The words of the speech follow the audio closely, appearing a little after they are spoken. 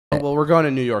Well, we're going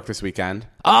to New York this weekend.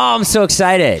 Oh, I'm so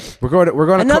excited. We're going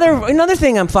to Another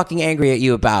thing I'm fucking angry at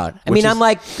you about.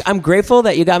 I'm grateful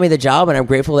that you got me the job, and I'm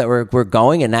grateful that we're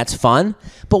going, and that's fun.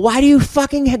 But why do you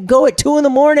fucking go at 2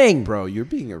 a.m? Bro, you're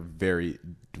being a very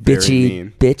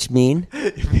mean. Bitch mean.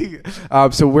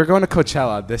 So we're going to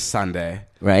Coachella this Sunday.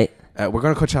 Right. We're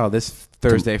going to Coachella this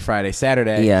Thursday, Friday,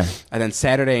 Saturday. Yeah. And then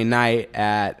Saturday night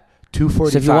at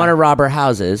 2:45. So if you want to rob our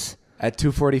houses at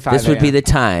 2:45, this would be the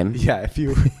time. Yeah, if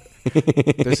you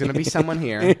there's going to be someone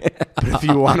here. But if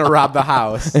you want to rob the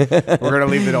house, we're going to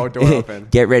leave the door open.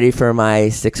 Get ready for my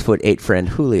 6'8" friend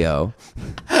Julio.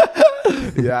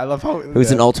 Yeah, I love how who's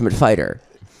an ultimate fighter.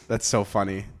 That's so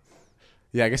funny.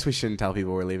 Yeah, I guess we shouldn't tell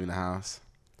people we're leaving the house.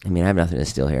 I mean, I have nothing to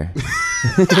steal here.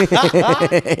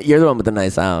 You're the one with the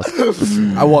nice house.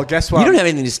 Well, guess what? You don't have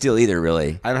anything to steal either,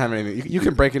 really. I don't have anything. You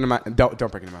can break into my... Don't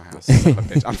break into my house. Son of a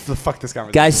bitch. Fuck this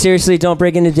conversation. Guys, seriously, don't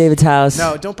break into David's house.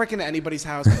 No, don't break into anybody's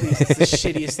house, please. It's the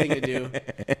shittiest thing to do.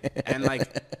 And,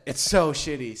 it's so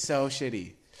shitty. So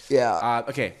shitty. Yeah.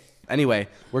 Okay. Anyway,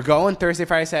 we're going Thursday,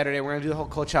 Friday, Saturday. We're going to do the whole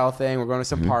Coachella thing. We're going to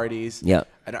some parties. Yep.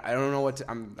 I don't know what to...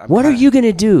 What are you going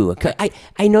to do?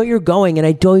 I know you're going, and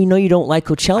I know you don't like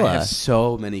Coachella. I have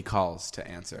so many calls to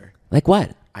answer. Like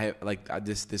what?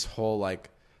 This whole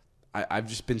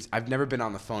I've never been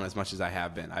on the phone as much as I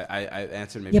have been. I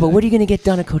answered maybe. Yeah, but what are you going to get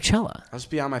done at Coachella? I'll just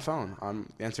be on my phone. I'm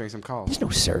answering some calls. There's no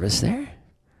service there.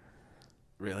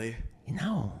 Really?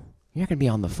 No. You're not going to be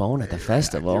on the phone at the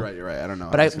festival. You're right. I don't know.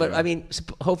 But I mean,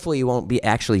 hopefully you won't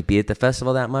actually be at the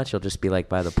festival that much. You'll just be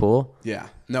by the pool. Yeah.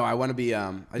 No, I want to be.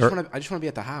 I just want to be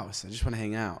at the house. I just want to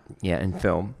hang out. Yeah, and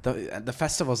film. The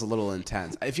festival's a little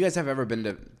intense. If you guys have ever been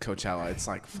to Coachella, it's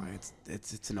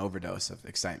it's an overdose of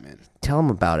excitement. Tell them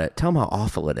about it. Tell them how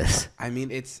awful it is. I mean,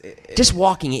 just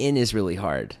walking in is really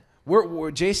hard.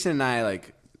 We're Jason and I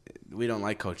we don't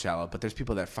like Coachella, but there's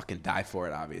people that fucking die for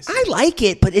it, obviously. I like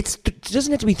it, but it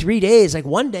doesn't have to be 3 days.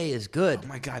 One day is good. Oh,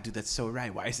 my God, dude, that's so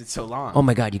right. Why is it so long? Oh,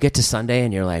 my God. You get to Sunday,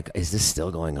 and you're like, is this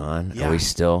still going on? Yeah. Are we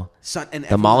still?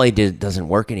 The Molly doesn't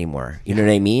work anymore. You know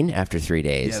what I mean? After 3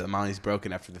 days. Yeah, the Molly's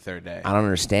broken after the third day. I don't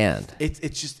understand.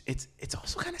 It's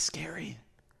also kind of scary.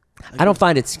 I don't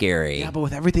find it scary. Yeah, but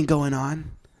with everything going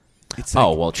on.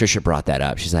 Well, Trisha brought that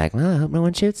up. She's like, well, I hope no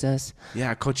one shoots us.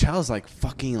 Yeah, Coachella's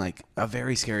fucking a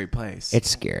very scary place. It's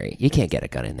scary. You can't get a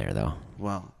gun in there, though.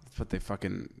 Well, that's what they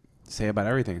fucking say about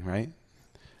everything, right?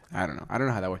 I don't know. I don't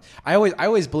know how that works. I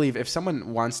always believe if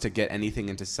someone wants to get anything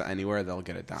into anywhere, they'll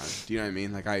get it done. Do you know what I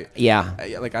mean?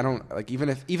 I don't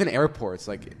even airports.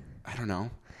 I don't know.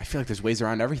 I feel like there's ways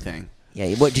around everything.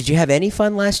 Yeah. What did you have any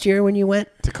fun last year when you went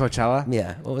to Coachella?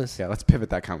 Yeah. What was? Yeah. Let's pivot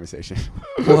that conversation.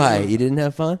 Why? You didn't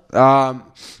have fun? No.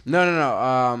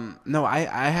 No. I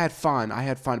had fun.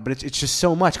 But it's just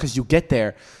so much because you get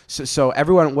there. So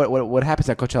everyone, what happens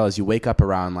at Coachella is you wake up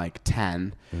around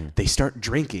 10. They start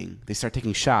drinking. They start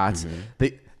taking shots.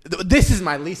 This is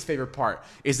my least favorite part,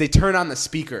 is they turn on the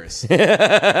speakers in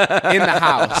the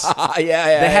house. They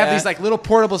have these little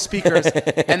portable speakers,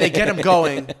 and they get them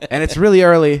going, and it's really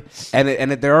early,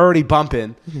 and they're already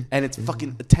bumping, and it's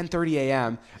fucking 10:30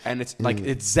 a.m., and it's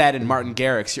it's Zed and Martin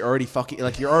Garrix. You're already fucking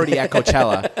you're already at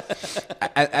Coachella,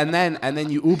 and then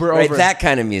you Uber over. Right, that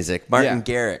kind of music, Martin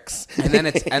Garrix.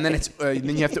 And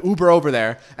then you have to Uber over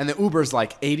there, and the Uber's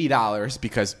 $80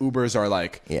 because Ubers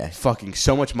are fucking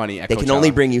so much money at Coachella. They can only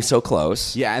bring you so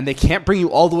close. Yeah, and they can't bring you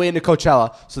all the way into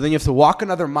Coachella. So then you have to walk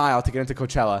another mile to get into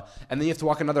Coachella. And then you have to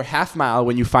walk another half mile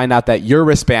when you find out that your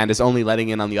wristband is only letting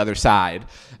in on the other side.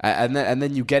 And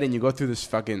then you get in, you go through this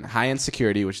fucking high-end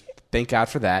security, which thank God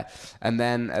for that. And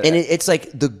then... it's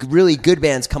the really good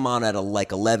bands come on at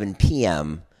 11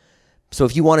 p.m. So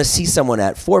if you want to see someone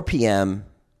at 4 p.m.,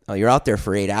 you're out there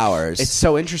for 8 hours. It's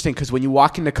so interesting because when you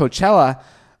walk into Coachella...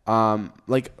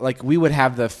 we would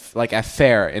have a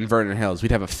fair in Vernon Hills.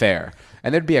 We'd have a fair,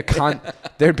 and there'd be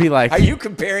Are you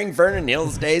comparing Vernon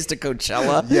Hills days to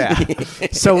Coachella? Yeah.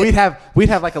 So we'd have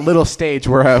a little stage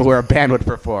where a band would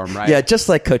perform, right? Yeah, just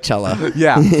like Coachella.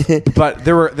 Yeah. But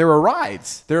there were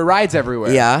rides. There were rides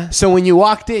everywhere. Yeah. So when you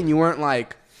walked in, you weren't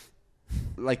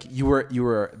you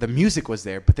were the music was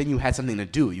there, but then you had something to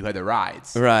do. You had the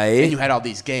rides. Right. And you had all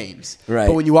these games. Right.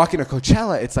 But when you walk into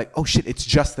Coachella, it's oh shit, it's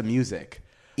just the music.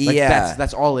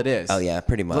 That's all it is. Oh yeah,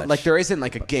 pretty much. There isn't a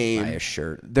game. Buy a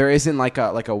shirt. There isn't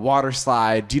a water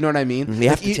slide. Do you know what I mean? You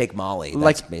have to take Molly.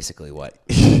 That's basically what.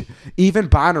 Even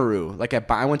Bonnaroo.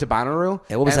 I went to Bonnaroo.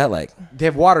 Yeah, what was that like? They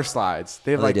have water slides.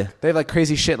 They have they have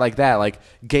crazy shit like that,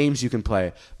 games you can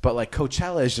play. But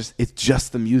Coachella is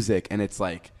just the music, and it's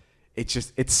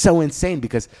so insane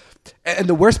because, and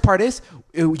the worst part is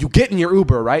you get in your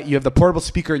Uber, right? You have the portable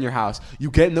speaker in your house. You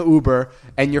get in the Uber,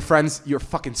 and your friends,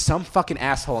 some fucking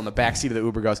asshole in the backseat of the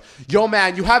Uber goes, "Yo,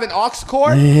 man, you have an aux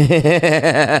cord?"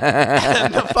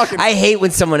 I hate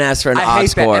when someone asks for an aux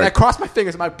cord. And I cross my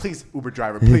fingers. I'm like, "Please, Uber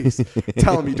driver, please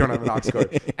tell him you don't have an aux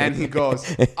cord." And he goes,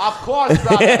 "Of course,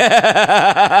 brother. Yes,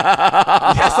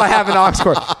 I have an aux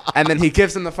cord." And then he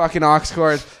gives him the fucking aux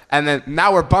cord. And then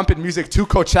now we're bumping music to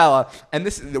Coachella. And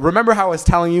remember how I was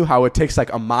telling you how it takes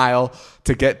like a mile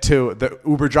to get to the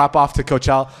Uber drop off to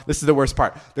Coachella? This is the worst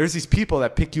part. There's these people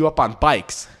that pick you up on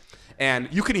bikes. And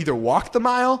you can either walk the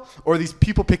mile or these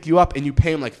people pick you up and you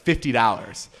pay them like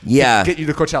 $50 to get you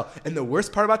to Coachella. And the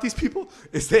worst part about these people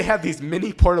is they have these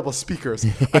mini portable speakers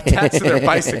attached to their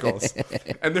bicycles.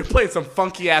 And they're playing some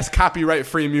funky ass copyright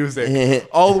free music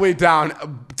all the way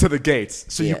down to the gates.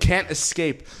 So you can't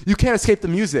escape. You can't escape the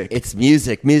music. It's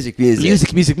music.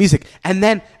 And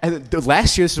then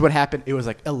last year, this is what happened. It was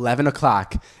like 11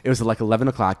 o'clock. It was like 11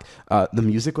 o'clock. The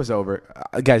music was over.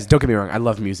 Guys, don't get me wrong. I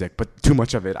love music, but too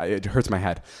much of it. It hurts my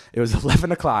head. It was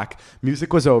 11 o'clock.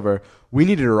 Music was over. We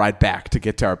needed a ride back to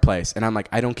get to our place. And I'm like,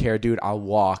 I don't care, dude. I'll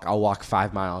walk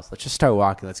 5 miles. Let's just start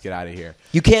walking. Let's get out of here.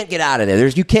 You can't get out of there.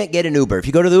 You can't get an Uber. If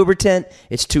you go to the Uber tent,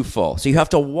 it's too full. So you have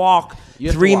to walk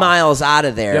 3 miles out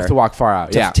of there. You have to walk far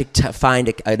out. To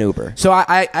find an Uber. So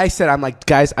I said, I'm like,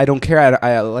 guys, I don't care.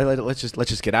 Let's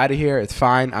just get out of here. It's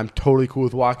fine. I'm totally cool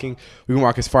with walking. We can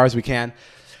walk as far as we can.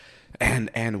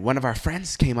 And one of our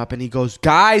friends came up and he goes,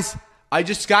 "Guys, I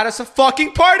just got us a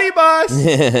fucking party bus."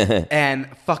 And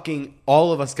fucking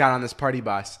all of us got on this party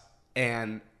bus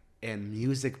and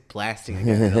music blasting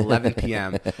again at 11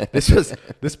 p.m.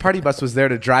 This party bus was there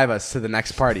to drive us to the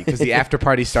next party because the after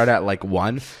party started at like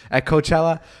 1 at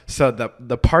Coachella. So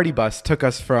the party bus took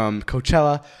us from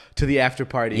Coachella to the after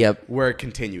party where it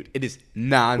continued. It is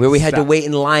non-stop. Where we had to wait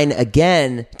in line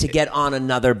again to get on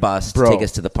another bus to take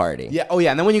us to the party. Yeah. Oh,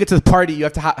 yeah. And then when you get to the party, you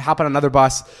have to hop on another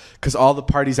bus because all the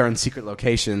parties are in secret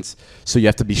locations. So you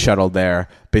have to be shuttled there,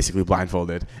 basically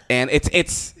blindfolded. And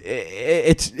it's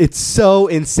so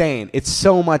insane. It's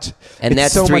so much. And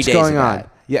that's so 3 much days going of on. that.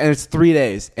 Yeah, and it's 3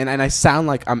 days. And I sound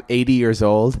like I'm 80 years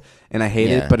old, and I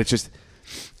hate it, but it's just.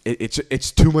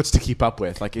 It's too much to keep up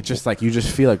with. Like, it's just like you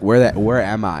just feel like where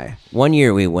am I? One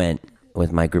year we went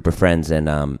with my group of friends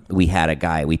and we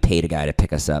paid a guy to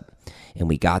pick us up, and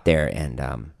we got there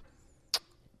and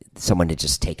someone had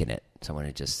just taken it. Someone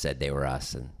had just said they were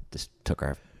us and just took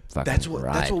our fucking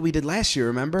ride. That's what we did last year.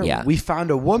 Remember? Yeah. We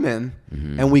found a woman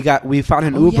and we found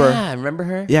an Uber. Yeah, I remember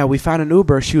her. Yeah, we found an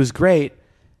Uber. She was great.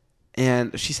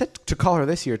 And she said to call her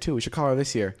this year, too. We should call her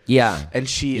this year. Yeah.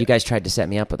 And you guys tried to set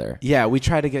me up with her. Yeah, we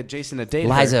tried to get Jason to date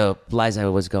her. Liza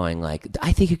was going like,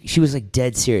 I think she was like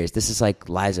dead serious. This is like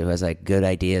Liza who has like good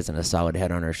ideas and a solid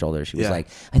head on her shoulders. She was like,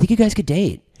 I think you guys could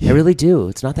date. I really do.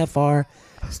 It's not that far.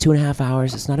 It's 2.5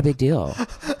 hours. It's not a big deal.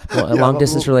 Long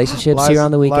distance relationships here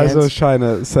on the weekends. Liza was trying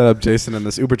to set up Jason and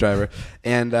this Uber driver.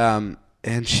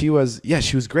 And she was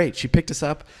great. She picked us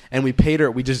up and we paid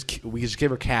her. We just gave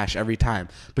her cash every time,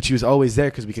 but she was always there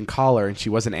because we can call her and she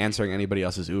wasn't answering anybody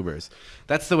else's Ubers.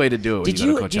 That's the way to do it. Did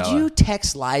you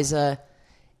text Liza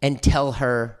and tell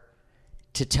her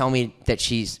to tell me that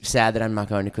she's sad that I'm not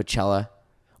going to Coachella,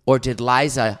 or did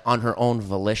Liza on her own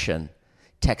volition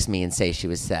text me and say she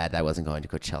was sad that I wasn't going to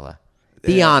Coachella?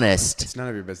 Be honest. It's none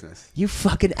of your business. You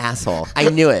fucking asshole. I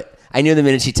knew it. I knew the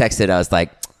minute she texted. I was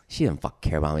like, she doesn't fucking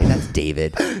care about me. That's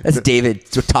David. That's David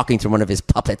talking through one of his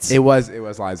puppets. It was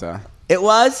Liza. It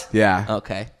was? Yeah.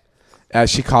 Okay.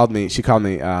 She called me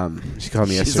yesterday.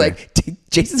 She's like,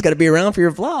 Jason's got to be around for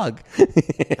your vlog.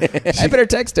 I better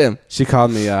text him. She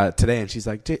called me today and she's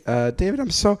like, David, I'm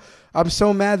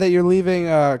so mad that you're leaving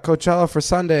Coachella for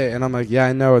Sunday. And I'm like, yeah,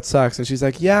 I know, it sucks. And she's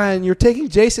like, yeah, and you're taking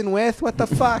Jason with? What the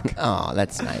fuck? Oh,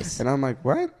 that's nice. And I'm like,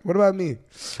 what? What about me?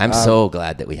 I'm so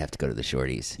glad that we have to go to the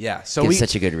Shorties. Yeah. So Gives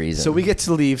such a good reason. So we get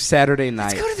to leave Saturday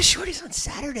night. Let's go to the Shorties on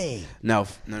Saturday. No.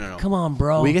 Come on,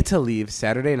 bro. We get to leave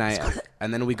Saturday night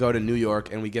and then we go to New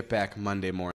York and we get back Monday morning.